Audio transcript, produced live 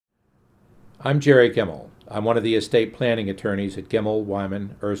I'm Jerry Gimmel. I'm one of the estate planning attorneys at Gimmel,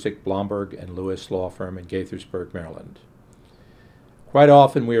 Wyman, Ersick, Blomberg, and Lewis law firm in Gaithersburg, Maryland. Quite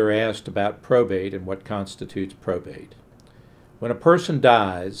often we are asked about probate and what constitutes probate. When a person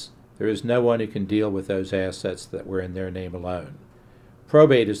dies, there is no one who can deal with those assets that were in their name alone.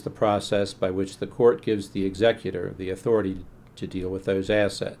 Probate is the process by which the court gives the executor the authority to deal with those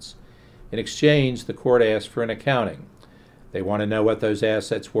assets. In exchange, the court asks for an accounting. They want to know what those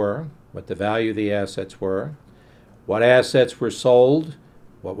assets were, what the value of the assets were, what assets were sold,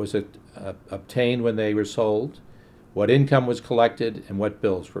 what was obtained when they were sold, what income was collected, and what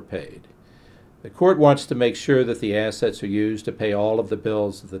bills were paid. The court wants to make sure that the assets are used to pay all of the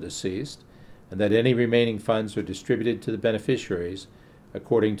bills of the deceased, and that any remaining funds are distributed to the beneficiaries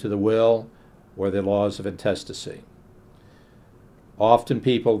according to the will or the laws of intestacy. Often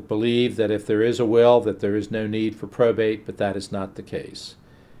people believe that if there is a will, that there is no need for probate, but that is not the case.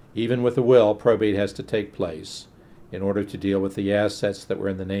 Even with a will, probate has to take place in order to deal with the assets that were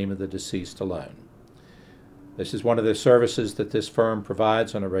in the name of the deceased alone. This is one of the services that this firm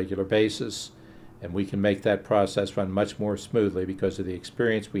provides on a regular basis, and we can make that process run much more smoothly because of the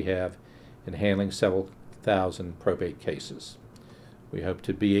experience we have in handling several thousand probate cases. We hope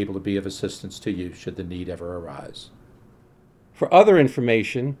to be able to be of assistance to you should the need ever arise. For other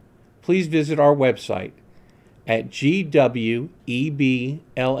information, please visit our website at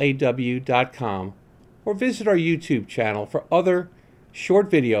GWEBLAW.com or visit our YouTube channel for other short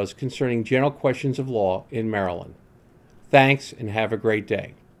videos concerning general questions of law in Maryland. Thanks and have a great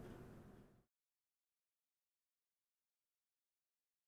day.